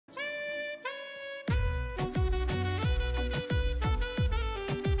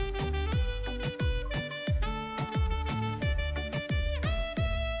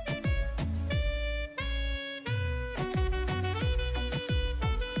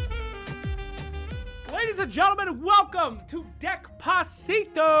ladies and gentlemen, welcome to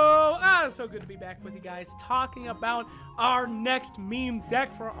Deckpacito. It's so good to be back with you guys, talking about our next meme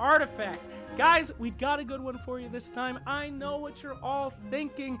deck for Artifact. Guys, we've got a good one for you this time. I know what you're all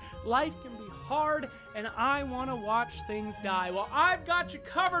thinking. Life can be hard, and I want to watch things die. Well, I've got you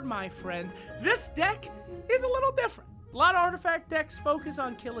covered, my friend. This deck is a little different. A lot of Artifact decks focus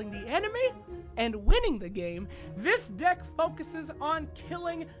on killing the enemy and winning the game. This deck focuses on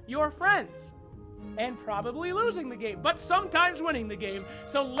killing your friends and probably losing the game, but sometimes winning the game.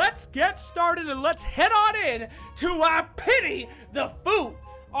 So let's get started and let's head on in to Pit-Y Da Foo.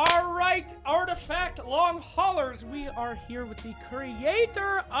 All right, Artifact long haulers, we are here with the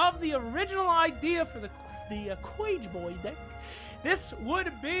creator of the original idea for the Quage Boy deck. This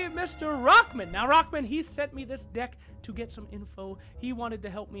would be Mr. Rockman. Now, Rockman, he sent me this deck to get some info. He wanted to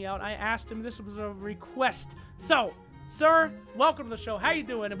help me out. I asked him. This was a request. So, sir, welcome to the show. How you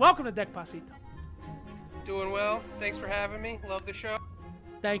doing? And welcome to Deckpacito. Doing well. Thanks for having me. Love the show.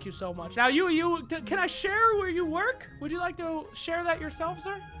 Thank you so much. Now, can I share where you work? Would you like to share that yourself,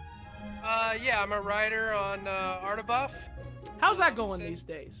 sir? Yeah, I'm a writer on Artibuff. How's that going these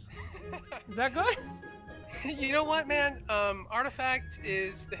days? Is that good? You know what, man? Artifact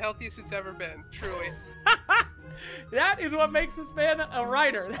is the healthiest it's ever been, truly. That is what makes this man a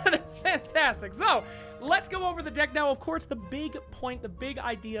writer. That is fantastic. So, let's go over the deck now. Of course, the big point, the big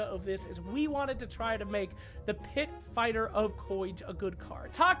idea of this is we wanted to try to make the Pit Fighter of Quage a good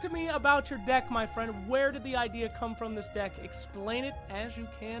card. Talk to me about your deck, my friend. Where did the idea come from, this deck? Explain it as you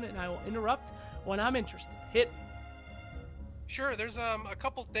can, and I will interrupt when I'm interested. Hit me. Sure, there's a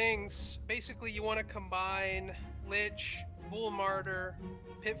couple things. Basically, you want to combine Lich, Vul Martyr,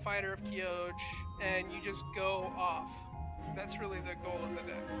 Pit Fighter of Quage, and you just go off. That's really the goal of the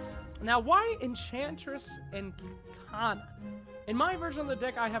deck. Now, why Enchantress and Kana? In my version of the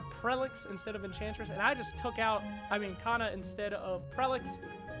deck, I have Prelix instead of Enchantress, and I just took out, Kana instead of Prelix.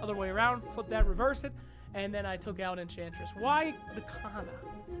 Other way around, flip that, reverse it, and then I took out Enchantress. Why the Kana?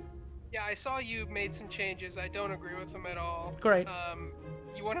 Yeah, I saw you made some changes. I don't agree with them at all. Great.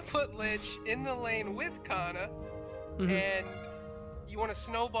 You want to put Lich in the lane with Kana, and you want to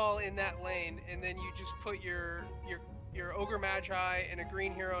snowball in that lane, and then you just put your Ogre Magi and a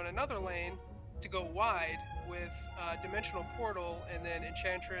green hero in another lane to go wide with Dimensional Portal and then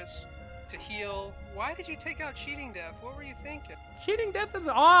Enchantress to heal. Why did you take out Cheating Death? What were you thinking? Cheating Death is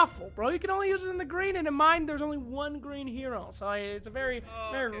awful, bro. You can only use it in the green, and in mine, there's only one green hero, so it's a very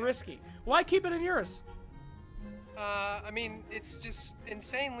risky. Why keep it in yours? It's just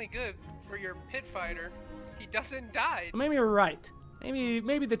insanely good for your Pit Fighter. He doesn't die. Maybe you're right.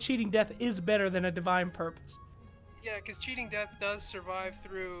 Maybe the Cheating Death is better than a Divine Purpose. Yeah, because Cheating Death does survive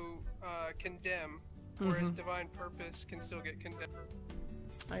through Condemn, whereas Divine Purpose can still get condemned.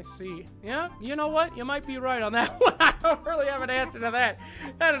 I see. Yeah, you know what? You might be right on that one. I don't really have an answer to that.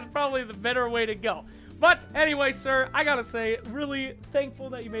 That is probably the better way to go. But anyway, sir, I gotta say, really thankful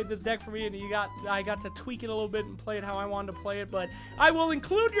that you made this deck for me, and I got to tweak it a little bit and play it how I wanted to play it. But I will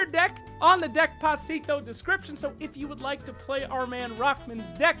include your deck on the Deckpacito description, so if you would like to play our man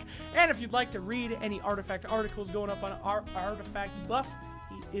Rockman's deck, and if you'd like to read any Artifact articles going up on our Artifact buff,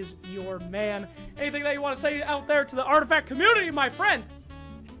 he is your man. Anything that you want to say out there to the Artifact community, my friend?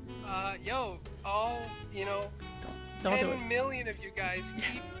 All, 10 million of you guys,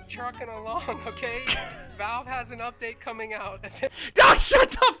 keep trucking along, okay? Valve has an update coming out. Don't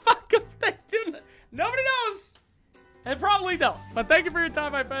shut the fuck up! Nobody knows! And probably don't. But thank you for your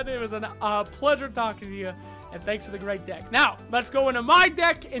time, my friend. It was a pleasure talking to you, and thanks for the great deck. Now, let's go into my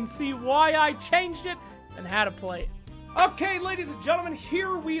deck and see why I changed it and how to play it. Okay, ladies and gentlemen,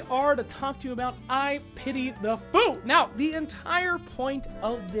 here we are to talk to you about Pit-Y Da Foo. Now, the entire point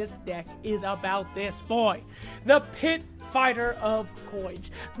of this deck is about this boy, the Pit Fighter of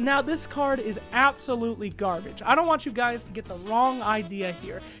Quage. Now, this card is absolutely garbage. I don't want you guys to get the wrong idea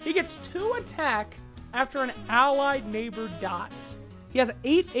here. He gets 2 attack after an allied neighbor dies. He has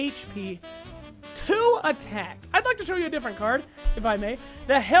 8 HP, 2 attack. I'd like to show you a different card, if I may.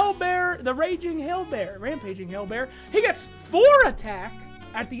 The Hellbear, the Rampaging Hellbear. He gets 4 attack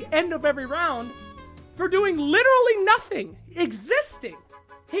at the end of every round for doing literally nothing, existing.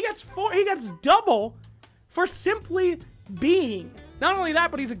 He gets double for simply being. Not only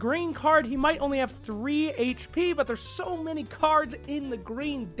that, but he's a green card. He might only have 3 HP, but there's so many cards in the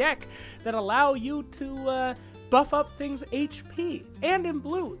green deck that allow you to buff up things HP. And in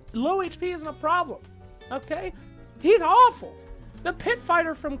blue, low HP isn't a problem, okay? He's awful. The Pit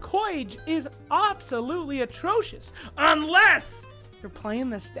Fighter from Quage is absolutely atrocious, unless you're playing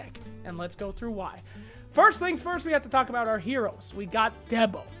this deck, and let's go through why. First things first, we have to talk about our heroes. We got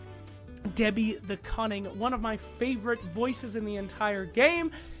Debo. Debbie the Cunning, one of my favorite voices in the entire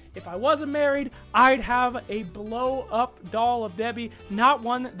game. If I wasn't married, I'd have a blow-up doll of Debbie, not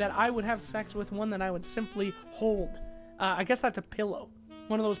one that I would have sex with, one that I would simply hold. I guess that's a pillow.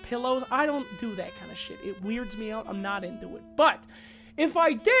 One of those pillows. I don't do that kind of shit. It weirds me out. I'm not into it. But if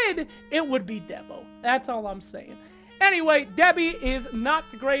I did, it would be Debo. That's all I'm saying. Anyway, Debbie is not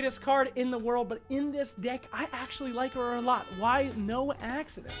the greatest card in the world, but in this deck, I actually like her a lot. Why? No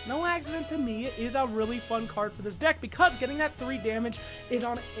Accident. No Accident, to me, is a really fun card for this deck because getting that 3 damage is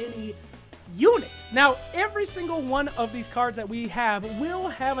on any unit. Now, every single one of these cards that we have will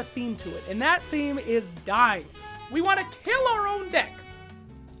have a theme to it, and that theme is dying. We want to kill our own deck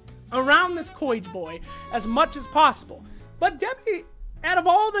around this Coage boy as much as possible. But Debbie, out of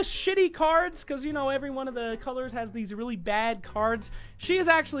all the shitty cards, because, you know, every one of the colors has these really bad cards, she is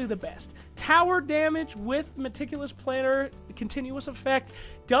actually the best. Tower damage with Meticulous Planner, continuous effect,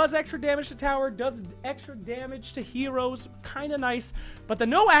 does extra damage to tower, does extra damage to heroes, kind of nice, but the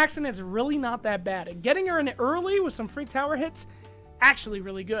No Accident is really not that bad. And getting her in early with some free tower hits, actually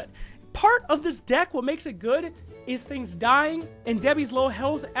really good. Part of this deck, what makes it good, is things dying, and Debbie's low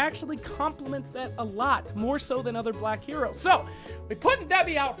health actually complements that a lot, more so than other black heroes. So, we're putting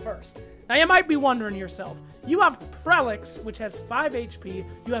Debbie out first. Now, you might be wondering yourself, you have Prelix, which has 5 HP,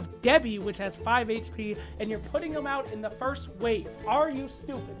 you have Debbie, which has 5 HP, and you're putting them out in the first wave. Are you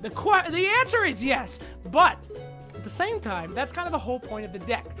stupid? The answer is yes, but at the same time, that's kind of the whole point of the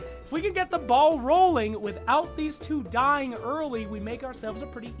deck. If we can get the ball rolling without these two dying early, we make ourselves a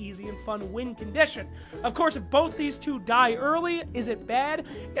pretty easy and fun win condition. Of course, if both these two die early, is it bad?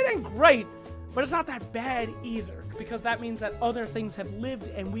 It ain't great, but it's not that bad either, because that means that other things have lived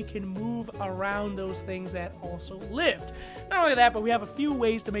and we can move around those things that also lived. Not only that, but we have a few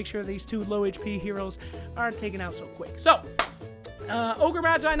ways to make sure these two low HP heroes aren't taken out so quick. So, Ogre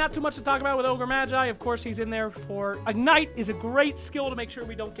Magi, not too much to talk about with Ogre Magi. Of course, he's in there for Ignite, is a great skill to make sure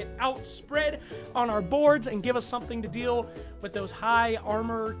we don't get outspread on our boards and give us something to deal with those high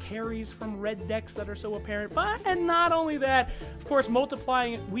armor carries from red decks that are so apparent. And not only that, of course,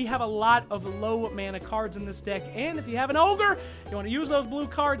 multiplying, we have a lot of low mana cards in this deck, and if you have an Ogre, you want to use those blue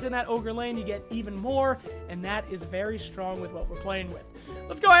cards in that Ogre lane, you get even more, and that is very strong with what we're playing with.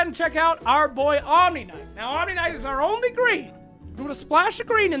 Let's go ahead and check out our boy Omni Knight. Now, Omni Knight is our only green. With a splash of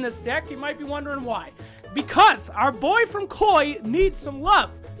green in this deck, you might be wondering why. Because our boy from Koi needs some love.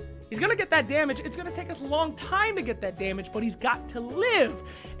 He's going to get that damage. It's going to take us a long time to get that damage, but he's got to live.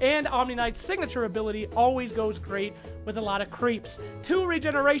 And Omni Knight's signature ability always goes great with a lot of creeps. 2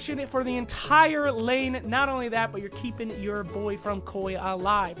 regeneration for the entire lane. Not only that, but you're keeping your boy from Koi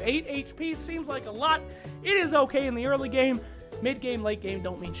alive. 8 HP seems like a lot. It is okay in the early game. Mid-game, late game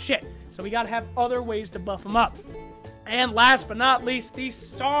don't mean shit. So we got to have other ways to buff him up. And last but not least, the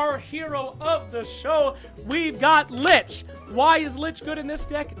star hero of the show, we've got Lich. Why is Lich good in this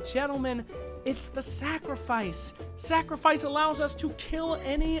deck? Gentlemen, it's the Sacrifice. Sacrifice allows us to kill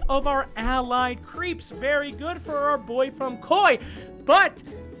any of our allied creeps. Very good for our boy from Koi. But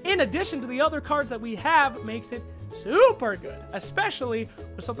in addition to the other cards that we have, makes it super good, especially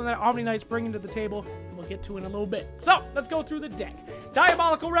with something that Omni Knight's bringing to the table, and we'll get to in a little bit. So, let's go through the deck.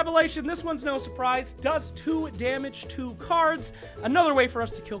 Diabolical Revelation, this one's no surprise, does 2 damage to cards. Another way for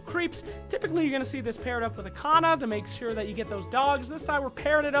us to kill creeps. Typically, you're going to see this paired up with a Kana to make sure that you get those dogs. This time, we're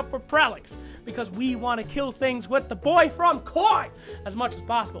pairing it up with Prelix, because we want to kill things with the boy from Koi as much as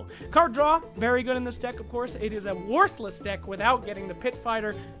possible. Card draw, very good in this deck, of course. It is a worthless deck without getting the Pit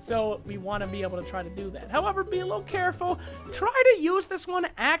Fighter, so we want to be able to try to do that. However, be a little careful. Try to use this one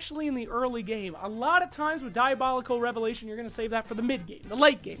actually in the early game. A lot of times with Diabolical Revelation, you're going to save that for the mid game, the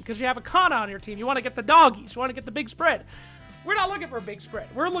late game, because you have a Kana on your team. You want to get the doggies. You want to get the big spread. We're not looking for a big spread.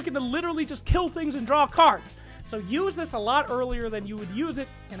 We're looking to literally just kill things and draw cards. So use this a lot earlier than you would use it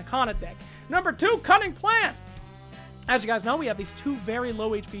in a Kana deck. Number 2, Cunning Plan. As you guys know, we have these 2 very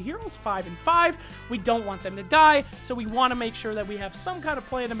low HP heroes, 5 and 5. We don't want them to die, so we want to make sure that we have some kind of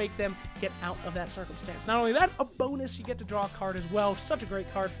plan to make them get out of that circumstance. Not only that, a bonus, you get to draw a card as well. Such a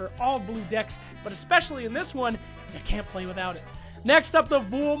great card for all blue decks, but especially in this one, you can't play without it. Next up, the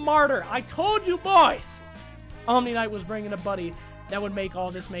Vul Martyr. I told you boys, Omni Knight was bringing a buddy that would make all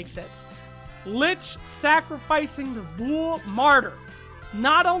this make sense. Lich sacrificing the Vul Martyr.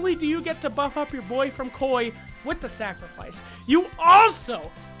 Not only do you get to buff up your boy from Koi with the sacrifice, you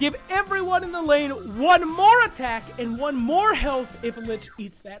also give everyone in the lane 1 more attack and 1 more health if Lich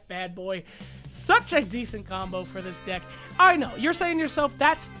eats that bad boy. Such a decent combo for this deck. I know, you're saying to yourself,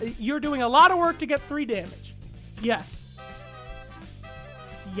 you're doing a lot of work to get 3 damage. Yes.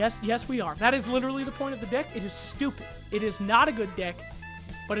 Yes, we are. That is literally the point of the deck. It is stupid. It is not a good deck,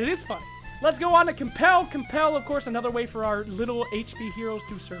 but it is fun. Let's go on to Compel. Compel, of course, another way for our little HP heroes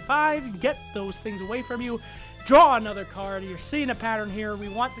to survive, get those things away from you. Draw another card. You're seeing a pattern here. We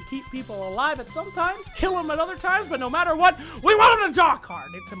want to keep people alive at some times, kill them at other times, but no matter what, we want them to draw a card.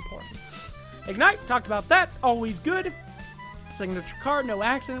 It's important. Ignite, talked about that. Always good. Signature card, no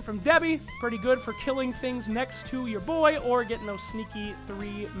accident from Debbie. Pretty good for killing things next to your boy or getting those sneaky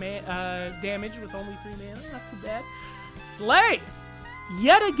 3 damage with only 3 mana. Not too bad. Slay.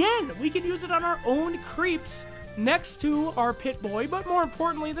 Yet again, we can use it on our own creeps next to our Pit Boy, but more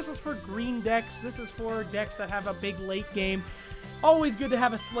importantly, this is for green decks. This is for decks that have a big late game. Always good to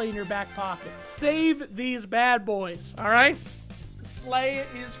have a Slay in your back pocket. Save these bad boys, all right? Slay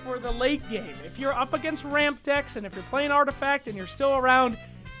is for the late game. If you're up against ramp decks, and if you're playing Artifact and you're still around,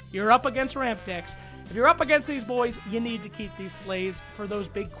 you're up against ramp decks. If you're up against these boys, you need to keep these Slays for those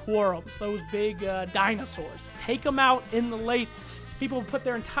big quorums, those big dinosaurs. Take them out in the late. People put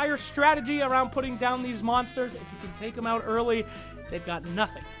their entire strategy around putting down these monsters. If you can take them out early, they've got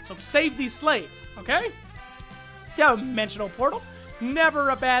nothing. So save these Slays, okay? Dimensional Portal. Never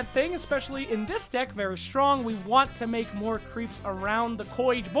a bad thing, especially in this deck. Very strong. We want to make more creeps around the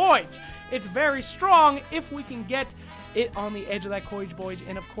Koij Boij. It's very strong if we can get it on the edge of that Koij Boij.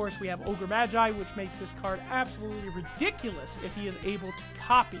 And of course, we have Ogre Magi, which makes this card absolutely ridiculous if he is able to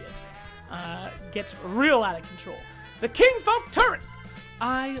copy it. Gets real out of control. The Kingfolk Turret.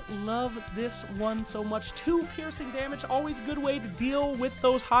 I love this one so much. 2 piercing damage, always a good way to deal with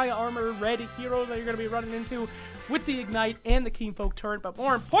those high armor red heroes that you're going to be running into with the Ignite and the Kingfolk Turret. But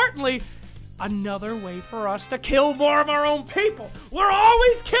more importantly, another way for us to kill more of our own people. We're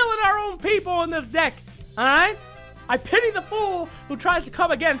always killing our own people in this deck, all right? I pity the fool who tries to come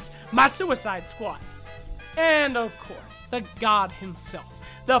against my Suicide Squad. And of course, the god himself,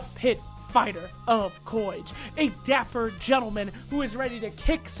 the Pit Fighter of Koij, a dapper gentleman who is ready to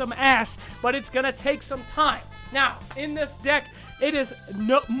kick some ass, but it's gonna take some time. Now, in this deck, it is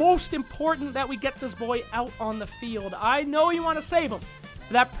most important that we get this boy out on the field. I know you want to save him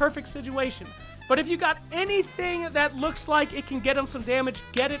for that perfect situation, but if you got anything that looks like it can get him some damage,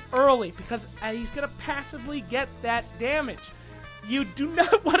 get it early, because he's gonna passively get that damage. You do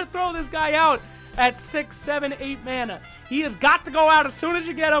not want to throw this guy out at 6, 7, 8 mana. He has got to go out as soon as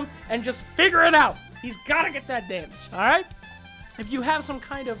you get him and just figure it out. He's got to get that damage, all right? If you have some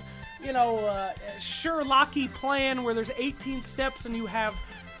kind of, you know, Sherlocky plan where there's 18 steps and you have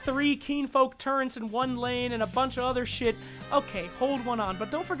 3 Kingfolk Turrets in 1 lane and a bunch of other shit, okay, hold one on.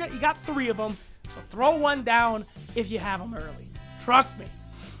 But don't forget, you got 3 of them, so throw one down if you have them early. Trust me.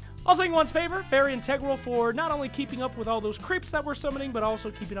 Also in one's favor, very integral for not only keeping up with all those creeps that we're summoning, but also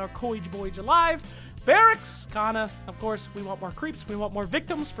keeping our Koij Boij alive. Barracks, Kana, of course, we want more creeps, we want more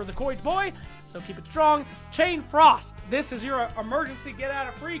victims for the Koij Boy, so keep it strong. Chain Frost, this is your emergency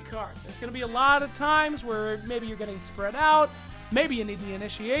get-out-of-free card. There's going to be a lot of times where maybe you're getting spread out, maybe you need the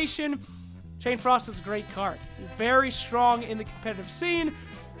initiation. Chain Frost is a great card. Very strong in the competitive scene.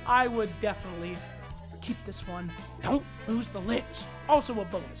 I would definitely keep this one. Don't lose the Lich. Also a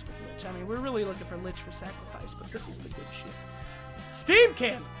bonus with Lich. I mean, we're really looking for Lich for sacrifice, but this is the good shit. Steam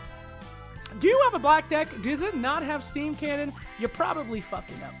Cannon. Do you have a black deck? Does it not have Steam Cannon? You're probably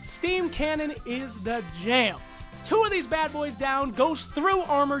fucking up. Steam Cannon is the jam. 2 of these bad boys down, goes through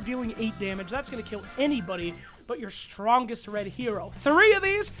armor, dealing 8 damage. That's going to kill anybody but your strongest red hero. 3 of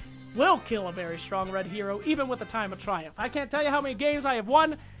these will kill a very strong red hero, even with the Time of Triumph. I can't tell you how many games I have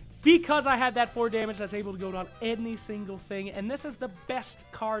won because I had that 4 damage that's able to go down any single thing, and this is the best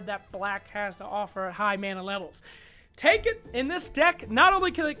card that black has to offer at high mana levels. Take it in this deck. Not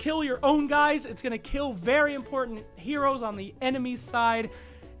only can it kill your own guys, it's going to kill very important heroes on the enemy side,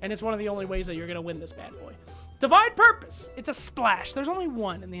 and it's one of the only ways that you're going to win this bad boy. Divine Purpose. It's a splash. There's only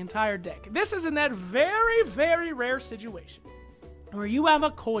 1 in the entire deck. This is in that very, very rare situation where you have a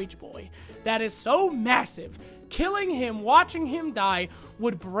Koij Boy that is so massive, killing him, watching him die,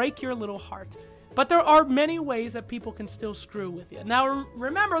 would break your little heart. But there are many ways that people can still screw with you. Now,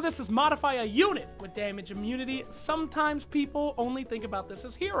 remember, this is modify a unit with damage immunity. Sometimes people only think about this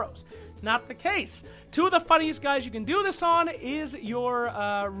as heroes. Not the case. 2 of the funniest guys you can do this on is your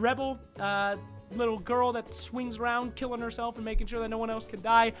rebel little girl that swings around killing herself and making sure that no one else can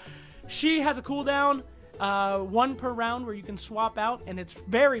die. She has a cooldown. 1 per round where you can swap out, and it's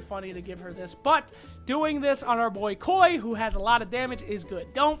very funny to give her this, but doing this on our boy Koi, who has a lot of damage, is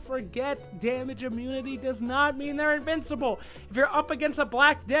good. Don't forget, damage immunity does not mean they're invincible. If you're up against a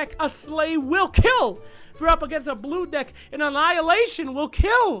black deck, a Slay will kill. If you're up against a blue deck, an Annihilation will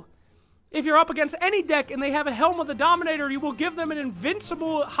kill. If you're up against any deck and they have a Helm of the Dominator, you will give them an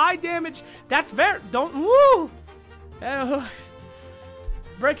invincible high damage. That's very, don't, woo!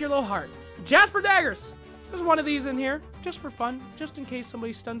 break your little heart. Jasper Daggers. There's one of these in here, just for fun, just in case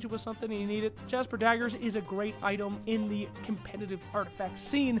somebody stuns you with something and you need it. Jasper Daggers is a great item in the competitive artifact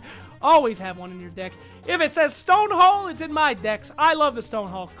scene. Always have one in your deck. If it says Stonehall, it's in my decks. I love the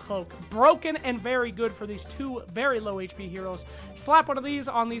Stonehall Cloak. Broken and very good for these 2 very low HP heroes. Slap one of these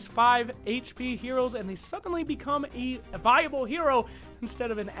on these 5 HP heroes and they suddenly become a viable hero instead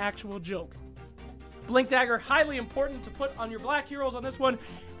of an actual joke. Blink Dagger, highly important to put on your black heroes on this one.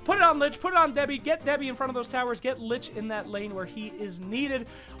 Put it on Lich, put it on Debbie, get Debbie in front of those towers, get Lich in that lane where he is needed.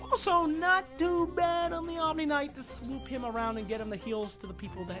 Also, not too bad on the Omni Knight to swoop him around and get him the heals to the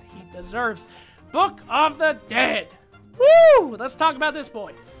people that he deserves. Book of the Dead. Woo! Let's talk about this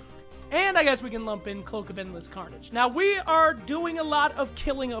boy. And I guess we can lump in Cloak of Endless Carnage. Now, we are doing a lot of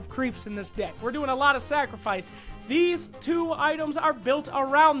killing of creeps in this deck. We're doing a lot of sacrifice. These 2 items are built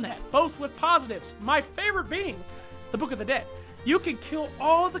around that, both with positives. My favorite being the Book of the Dead. You can kill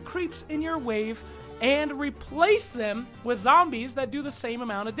all the creeps in your wave and replace them with zombies that do the same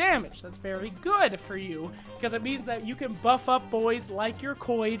amount of damage. That's very good for you because it means that you can buff up boys like your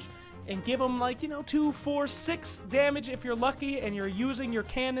Koij and give them like, 2, 4, 6 damage if you're lucky and you're using your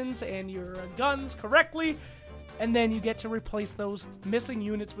cannons and your guns correctly. And then you get to replace those missing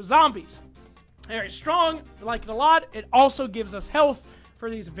units with zombies. Very strong. I like it a lot. It also gives us health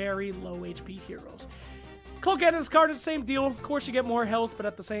for these very low HP heroes. Cloak Endless Carnage, same deal. Of course, you get more health, but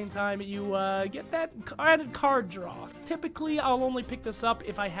at the same time, you get that added card draw. Typically, I'll only pick this up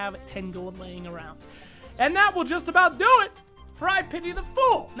if I have 10 gold laying around. And that will just about do it for I Pity the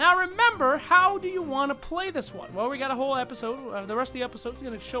Fool. Now, remember, how do you want to play this one? Well, we got a whole episode. The rest of the episode is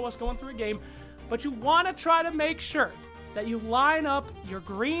going to show us going through a game. But you want to try to make sure that you line up your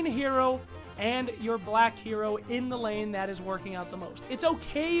green hero and your black hero in the lane that is working out the most. It's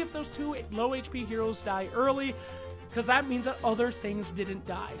okay if those 2 low HP heroes die early, because that means that other things didn't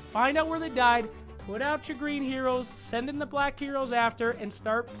die. Find out where they died, put out your green heroes, send in the black heroes after, and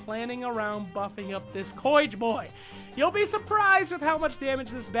start planning around buffing up this Koij boy. You'll be surprised with how much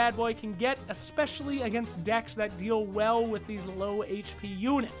damage this bad boy can get, especially against decks that deal well with these low HP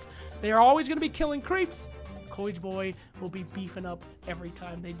units. They are always going to be killing creeps. Koij boy will be beefing up every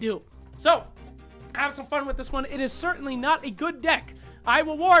time they do. So, have some fun with this one. It is certainly not a good deck. I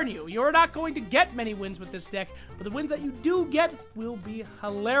will warn you, you're not going to get many wins with this deck, but the wins that you do get will be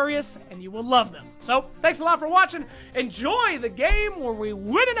hilarious, and you will love them. So, thanks a lot for watching. Enjoy the game where we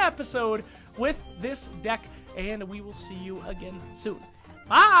win an episode with this deck, and we will see you again soon.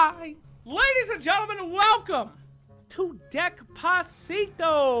 Bye! Ladies and gentlemen, welcome to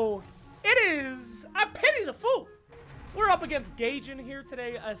Deckpacito. It is I Pity the Fool. We're up against Gage in here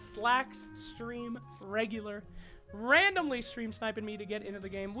today, a Slacks stream regular, randomly stream sniping me to get into the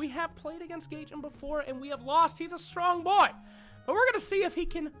game. We have played against Gage before, and we have lost. He's a strong boy. But we're going to see if he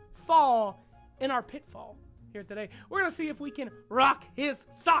can fall in our pitfall here today. We're going to see if we can rock his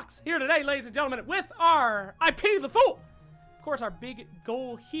socks here today, ladies and gentlemen, with our I Pity the Fool. Of course, our big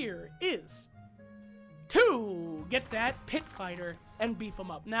goal here is to get that pit fighter and beef him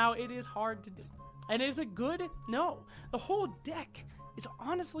up. Now, it is hard to do. And is it good? No. The whole deck is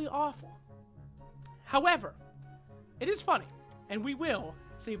honestly awful. However, it is funny, and we will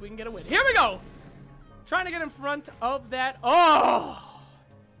see if we can get a win. Here we go! Trying to get in front of that. Oh!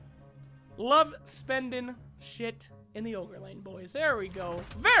 Love spending shit in the Ogre lane, boys. There we go.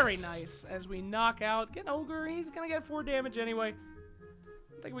 Very nice as we knock out. Get Ogre. He's going to get 4 damage anyway.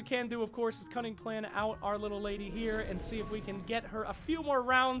 I think we can do, of course, is cunning plan out our little lady here and see if we can get her a few more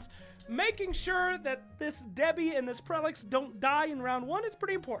rounds. Making sure that this Debbie and this Prelix don't die in round 1 is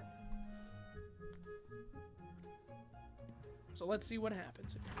pretty important. So let's see what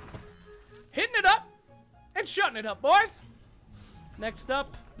happens. Hitting it up and shutting it up, boys. Next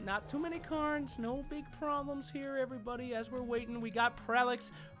up, not too many cards, no big problems here, everybody. As we're waiting, we got Prelix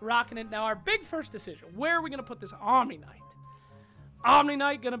rocking it. Now, our big first decision, where are we going to put this Omni Knight? Omni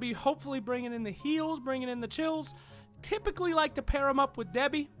Knight going to be hopefully bringing in the heals, bringing in the chills. Typically like to pair him up with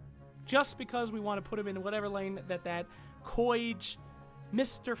Debbie, just because we want to put him in whatever lane that Koij,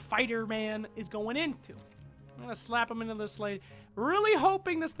 Mr. Fighter Man is going into. I'm going to slap him into this lane. Really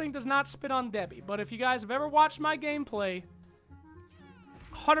hoping this thing does not spit on Debbie. But if you guys have ever watched my gameplay,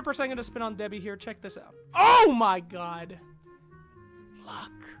 100% going to spin on Debbie here. Check this out. Oh my god.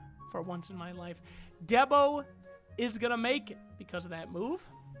 Luck for once in my life. Debo is going to make it because of that move.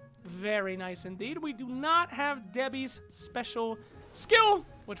 Very nice indeed. We do not have Debbie's special skill,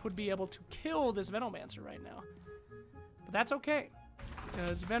 which would be able to kill this Venomancer right now. But that's okay,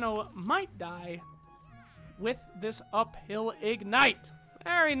 because Veno might die with this uphill ignite.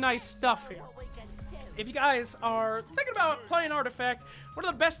 Very nice stuff here. if you guys are thinking about playing Artifact, one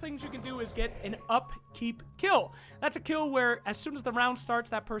of the best things you can do is get an upkeep kill. That's a kill where as soon as the round starts,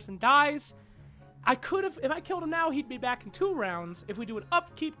 that person dies. I could have, if I killed him now, he'd be back in 2 rounds. If we do an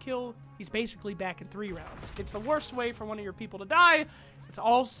upkeep kill, he's basically back in 3 rounds. It's the worst way for one of your people to die. It's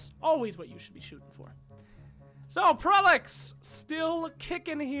always what you should be shooting for. So, Prelix, still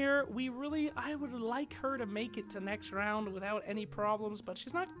kicking here. I would like her to make it to next round without any problems, but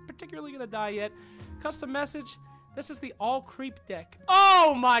she's not particularly going to die yet. Custom message, this is the all-creep deck.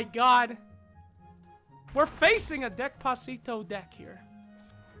 Oh my god! We're facing a Deckpacito deck here.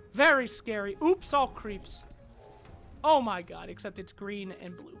 Very scary. Oops, all creeps. Oh my god, except it's green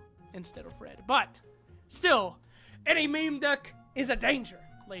and blue instead of red. But, still, any meme deck is a danger,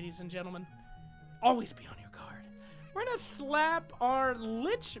 ladies and gentlemen. Always be on your guard. We're gonna slap our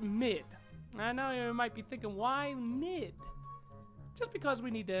Lich mid. I know you might be thinking, why mid? Just because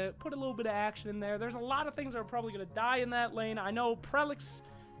we need to put a little bit of action in there. There's a lot of things that are probably gonna die in that lane. I know Prelix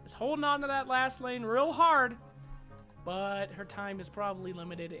is holding on to that last lane real hard. But her time is probably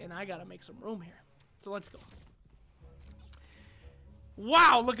limited, and I gotta make some room here. So let's go.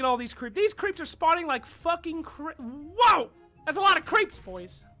 Wow, look at all these creeps. These creeps are spawning like fucking Whoa! That's a lot of creeps,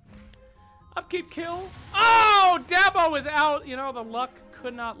 boys. Upkeep kill. Oh! Dabo is out. You know, the luck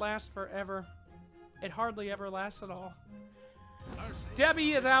could not last forever. It hardly ever lasts at all.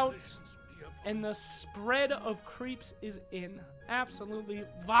 Debbie is out, and the spread of creeps is in. Absolutely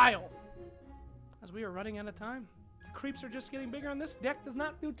vile. As we are running out of time. Creeps are just getting bigger, and this deck does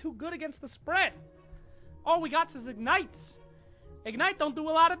not do too good against the spread. All we got is Ignites. Ignite don't do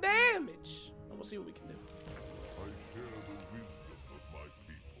a lot of damage. But we'll see what we can do. I share the wisdom of my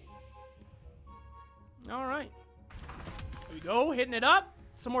people. Alright. Here we go, hitting it up.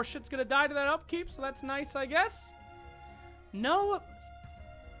 Some more shit's gonna die to that upkeep, so that's nice, I guess. No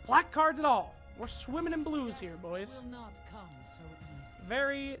black cards at all. We're swimming in blues here, boys. Will not come so easy.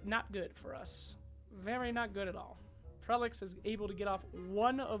 Very not good for us. Very not good at all. Prelix is able to get off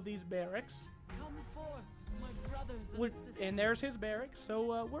one of these barracks. Come forth, my brothers and sisters. And there's his barracks,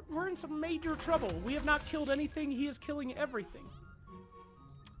 so we're in some major trouble. We have not killed anything. He is killing everything.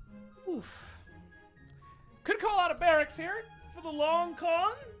 Oof. Could call out a barracks here for the long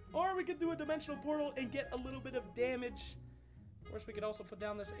con, or we could do a dimensional portal and get a little bit of damage. Of course, we could also put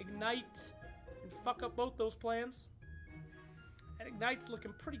down this Ignite and fuck up both those plans. That Ignite's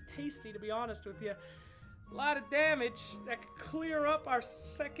looking pretty tasty, to be honest with you. A lot of damage that could clear up our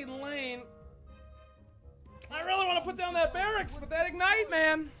second lane. I really want to put down that barracks, but that Ignite,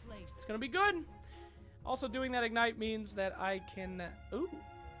 man, it's going to be good. Also, doing that Ignite means that I can... Ooh.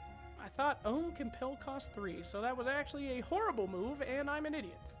 I thought Own Compel cost 3, so that was actually a horrible move, and I'm an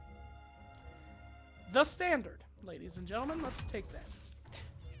idiot. The standard, ladies and gentlemen. Let's take that.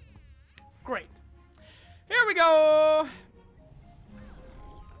 Great. Here we go.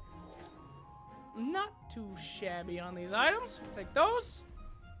 Not too shabby on these items. Take those.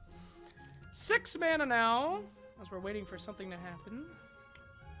 6 mana now, as we're waiting for something to happen.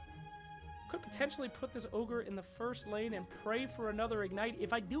 Could potentially put this Ogre in the first lane and pray for another Ignite.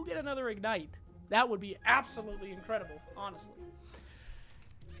 If I do get another Ignite, that would be absolutely incredible, honestly.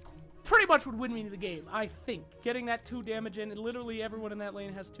 Pretty much would win me the game, I think. Getting that 2 damage in, and literally everyone in that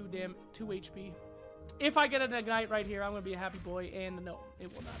lane has 2 HP. If I get an Ignite right here, I'm going to be a happy boy, and no,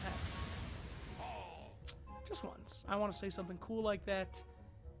 it will not happen. Just once. I want to say something cool like that,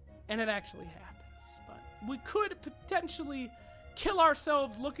 and it actually happens. But we could potentially kill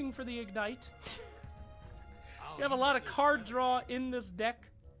ourselves looking for the Ignite. We have a lot of card draw in this deck.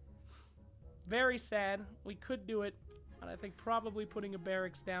 Very sad. We could do it, but I think probably putting a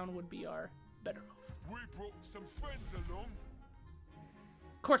barracks down would be our better move. We brought some friends along.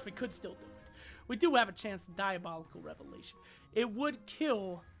 Of course, we could still do it. We do have a chance to Diabolical Revelation. It would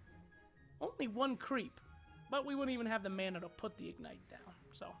kill only 1 creep. But we wouldn't even have the mana to put the Ignite down.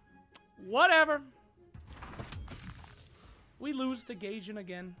 So, whatever. We lose to Gaijin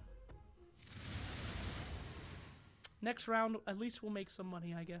again. Next round, at least we'll make some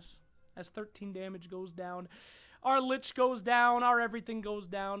money, I guess. As 13 damage goes down. Our Lich goes down. Our everything goes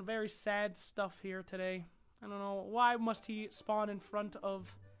down. Very sad stuff here today. I don't know. Why must he spawn in front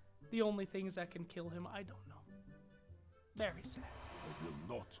of the only things that can kill him? I don't know. Very sad.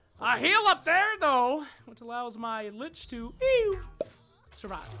 I heal up there, though, which allows my Lich to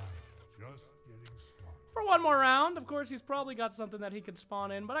survive. Just getting started. For one more round. Of course, he's probably got something that he could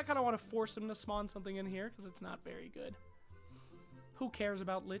spawn in, but I kind of want to force him to spawn something in here because it's not very good. Who cares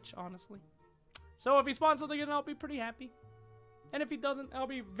about Lich, honestly? So if he spawns something in, I'll be pretty happy. And if he doesn't, I'll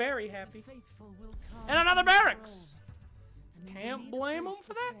be very happy. And another barracks! Can't blame him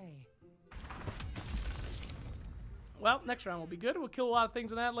for that. Well, next round will be good. We'll kill a lot of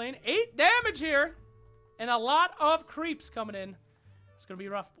things in that lane. 8 damage here. And a lot of creeps coming in. It's going to be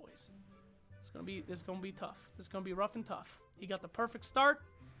rough, boys. This is going to be tough. This is going to be rough and tough. He got the perfect start.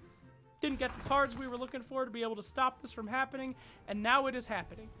 Didn't get the cards we were looking for to be able to stop this from happening. And now it is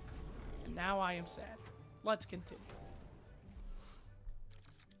happening. And now I am sad. Let's continue.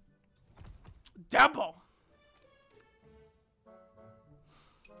 Double.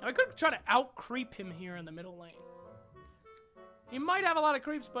 I could try to out-creep him here in the middle lane. He might have a lot of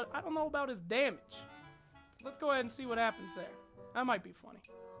creeps, but I don't know about his damage. So let's go ahead and see what happens there. That might be funny.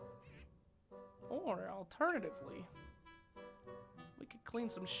 Or, alternatively, we could clean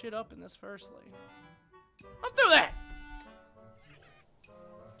some shit up in this first lane. Let's do that!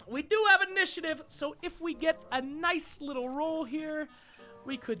 We do have initiative, so if we get a nice little roll here,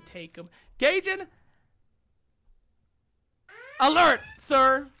 we could take him. Gaijin, alert,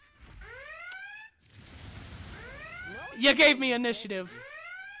 sir. You gave me initiative.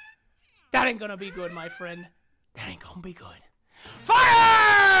 That ain't gonna be good, my friend. That ain't gonna be good.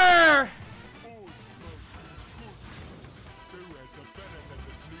 Fire!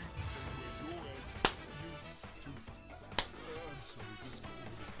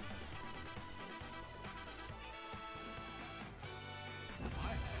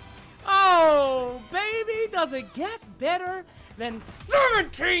 Oh, baby, does it get better than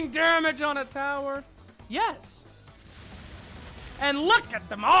 17 damage on a tower? Yes. And look at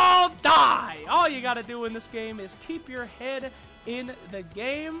them all die. All you gotta do in this game is keep your head in the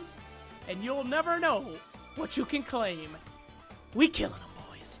game, and you'll never know what you can claim. We killing them,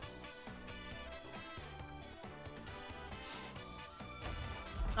 boys.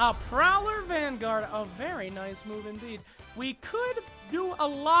 A Prowler Vanguard, a very nice move indeed. We could do a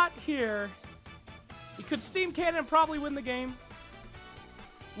lot here. We could Steam Cannon and probably win the game.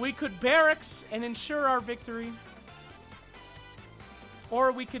 We could Barracks and ensure our victory.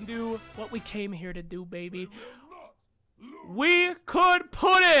 Or we can do what we came here to do, baby. We could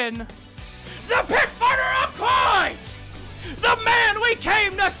put in the Pit-Y Da Foo! The man we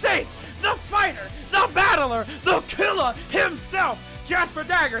came to see! The fighter, the battler, the killer himself! Jasper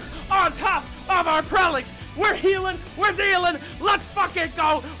Daggers on top of our Prelix. We're healing, we're dealing, let's fucking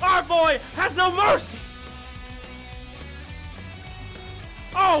go! Our boy has no mercy!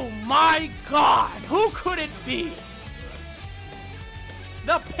 Oh my god, who could it be?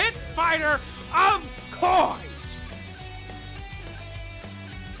 The Pit Fighter of Coins!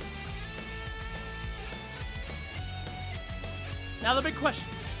 Now the big question.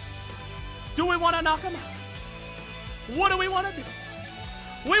 Do we want to knock him out? What do we want to do?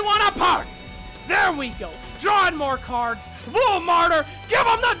 We want a party! There we go! Drawing more cards! Bull Martyr! Give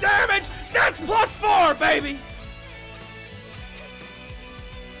him the damage! That's +4, baby!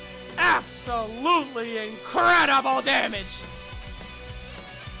 Absolutely incredible damage!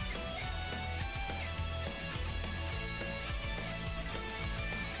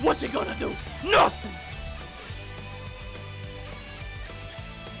 What's he gonna do? Nothing!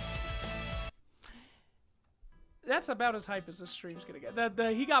 That's about as hype as this stream's gonna get.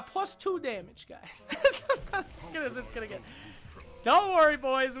 He got +2 damage, guys. That's about as good as it's gonna get. Don't worry,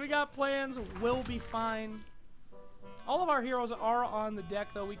 boys. We got plans. We'll be fine. All of our heroes are on the deck,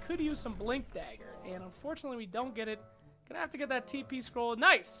 though. We could use some Blink Dagger, and unfortunately, we don't get it. Gonna have to get that TP scroll.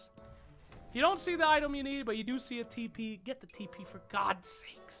 Nice! If you don't see the item you need, but you do see a TP, get the TP for God's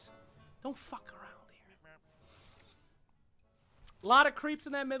sakes. Don't fuck around here. A lot of creeps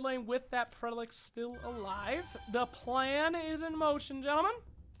in that mid lane with that Prelix still alive. The plan is in motion, gentlemen.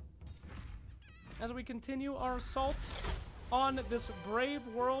 As we continue our assault on this brave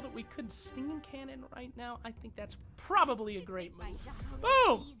world, we could Steam Cannon right now. I think that's probably a great move.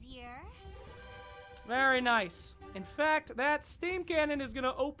 Boom! Very nice. In fact, that Steam Cannon is going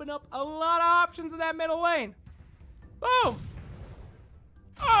to open up a lot of options in that middle lane. Boom!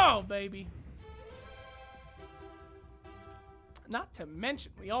 Oh, baby. Not to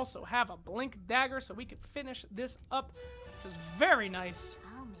mention, we also have a Blink Dagger, so we can finish this up, which is very nice.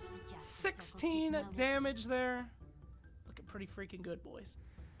 16 damage there. Looking pretty freaking good, boys.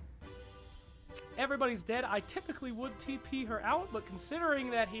 Everybody's dead. I typically would TP her out, but considering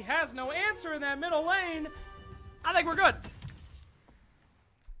that he has no answer in that middle lane, I think we're good.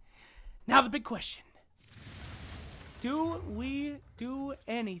 Now the big question. Do we do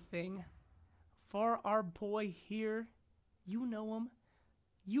anything for our boy here? You know him.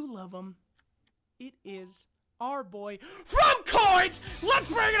 You love him. It is our boy from Coins! Let's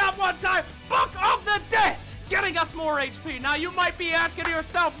bring it up one time! Book of the Dead! Getting us more HP. Now you might be asking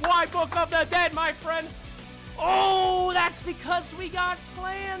yourself, why Book of the Dead, my friend? Oh, that's because we got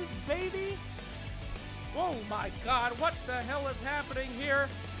plans, baby. Oh my God, what the hell is happening here?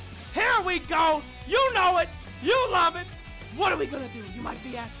 Here we go. You know it. You love it. What are we gonna do? You might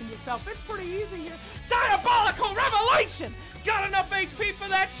be asking yourself. It's pretty easy here. Diabolical Revelation. Got enough HP for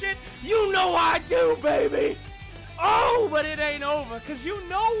that shit? You know I do, baby. Oh, but it ain't over, because you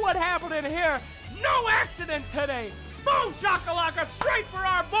know what happened in here. No accident today. Boom shakalaka, straight for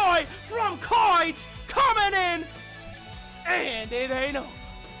our boy from Coit coming in. And it ain't over,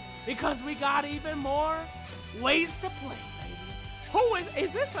 because we got even more ways to play, baby. Who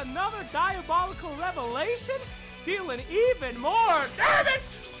is this another Diabolical Revelation? Dealing even more damage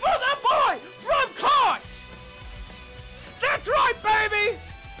for the boy from Coit. That's right, baby.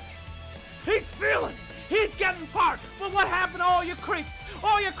 He's feeling it. He's getting parked. But what happened to all your creeps?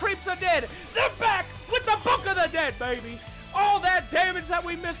 All your creeps are dead. They're back with the Book of the Dead, baby. All that damage that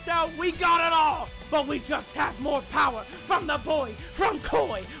we missed out, we got it all. But we just have more power from the boy from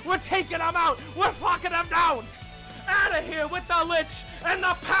Koi. We're taking him out. We're locking him down. Out of here with the Lich. And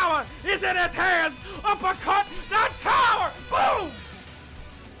the power is in his hands. Uppercut the tower. Boom.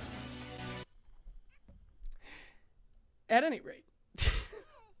 At any rate,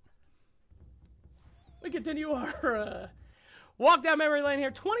 we continue our walk down memory lane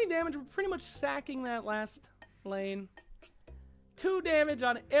here. 20 damage. We're pretty much sacking that last lane. 2 damage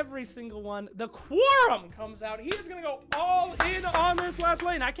on every single one. The Quorum comes out. He is going to go all in on this last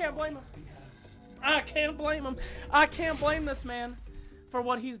lane. I can't blame him. I can't blame him. I can't blame this man for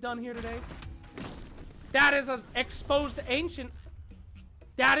what he's done here today. That is an exposed ancient.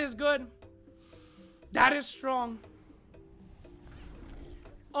 That is good. That is strong.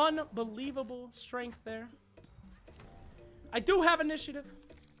 Unbelievable strength there. I do have initiative,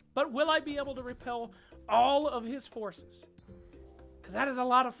 but will I be able to repel all of his forces? Because that is a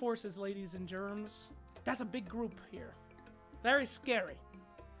lot of forces, ladies and germs. That's a big group here. Very scary.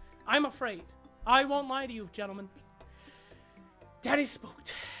 I'm afraid. I won't lie to you, gentlemen. Daddy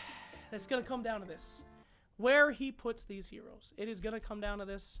spooked. It's going to come down to this. Where he puts these heroes. It is going to come down to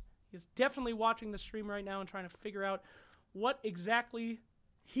this. He's definitely watching the stream right now and trying to figure out what exactly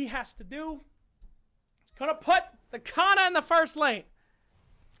he has to do. He's going to put the Kana in the first lane.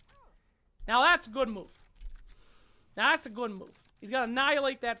 Now that's a good move. Now that's a good move. He's going to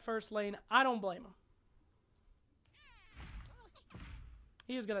annihilate that first lane. I don't blame him.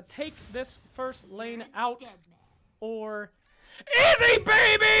 He is going to take this first lane out. Or is he,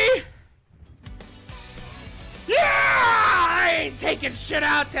 baby? Yeah! I ain't taking shit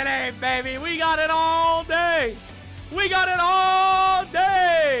out today, baby. We got it all day. We got it all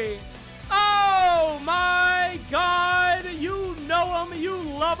day. Oh my God. You know him. You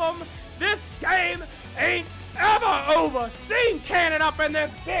love him. This game ain't ever over. Steam cannon up in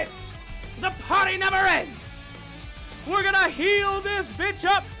this bitch. The party never ends. We're gonna heal this bitch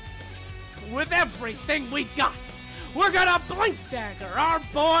up with everything we got. We're gonna blink dagger our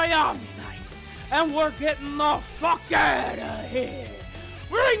boy Omni Knight. And we're getting the fuck out of here.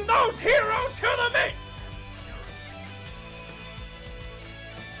 Bring those heroes to the meet.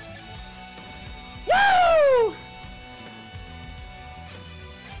 Woo!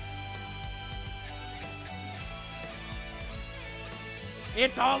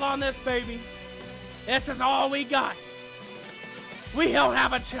 It's all on this, baby. This is all we got. We don't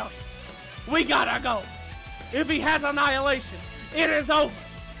have a choice. We gotta go. If he has annihilation, it is over.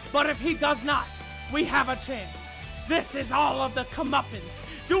 But if he does not, we have a chance. This is all of the comeuppance.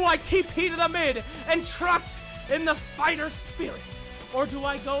 Do I TP to the mid and trust in the fighter's spirit? Or do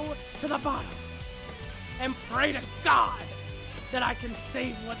I go to the bottom and pray to God that I can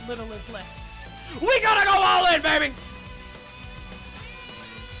save what little is left? We gotta go all in, baby!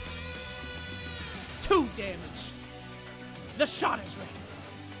 2 damage. The shot is ready.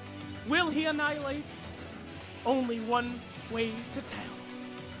 Will he annihilate? Only one way to tell.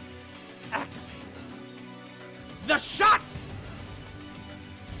 Activate. The shot!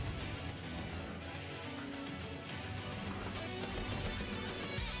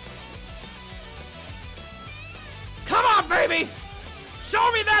 Come on, baby!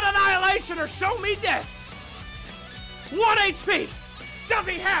 Show me that annihilation or show me death! 1 HP! Does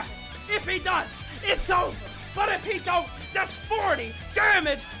he have it? If he does, it's over. But if he don't, that's 40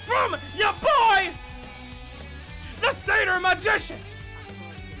 damage from your boy, the Satyr Magician!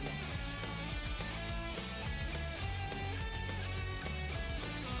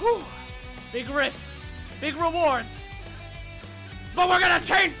 Whew. Big risks, big rewards. But we're gonna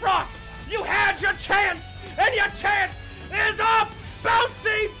chain Frost! You had your chance, and your chance is up!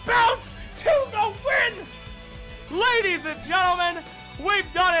 Bouncy bounce to the win! Ladies and gentlemen,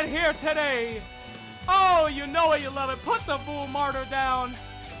 we've done it here today. Oh, you know it, you love it. Put the Bull Martyr down.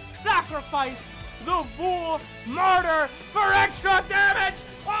 Sacrifice the Fool Murder for extra damage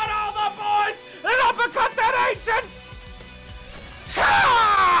on all the boys and uppercut that ancient.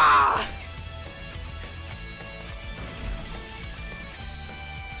 Ha!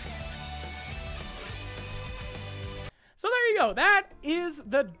 So there you go. That is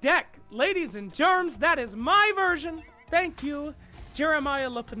the deck. Ladies and germs, that is my version. Thank you, Jeremiah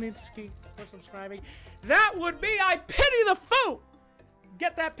Lipinitsky, for subscribing. That would be I Pity the Foo.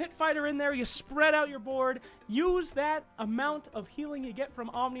 Get that pit fighter in there. You spread out your board. Use that amount of healing you get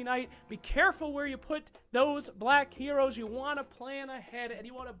from Omni Knight. Be careful where you put those black heroes. You want to plan ahead, and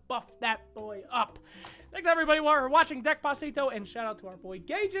you want to buff that boy up. Thanks, everybody, for watching Deckpacito, and shout out to our boy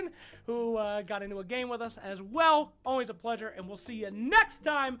Gaijin, who got into a game with us as well. Always a pleasure, and we'll see you next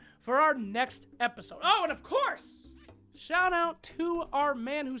time for our next episode. Oh, and of course, shout out to our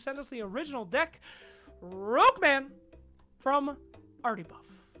man who sent us the original deck, Rokeman from Artie Buff.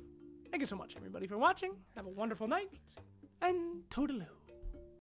 Thank you so much, everybody, for watching. Have a wonderful night, and toodaloo.